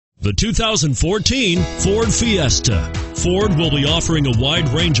The 2014 Ford Fiesta. Ford will be offering a wide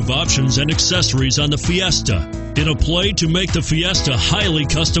range of options and accessories on the Fiesta in a play to make the Fiesta highly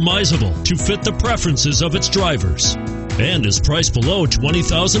customizable to fit the preferences of its drivers, and is priced below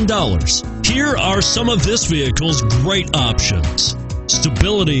 $20,000. Here are some of this vehicle's great options: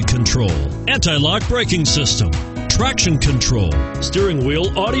 stability control, anti-lock braking system, traction control, steering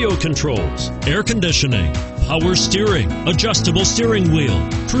wheel audio controls, air conditioning, power steering, adjustable steering wheel,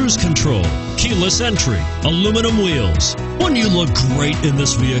 cruise control, keyless entry, aluminum wheels. Wouldn't you look great in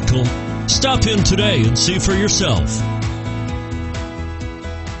this vehicle? Stop in today and see for yourself.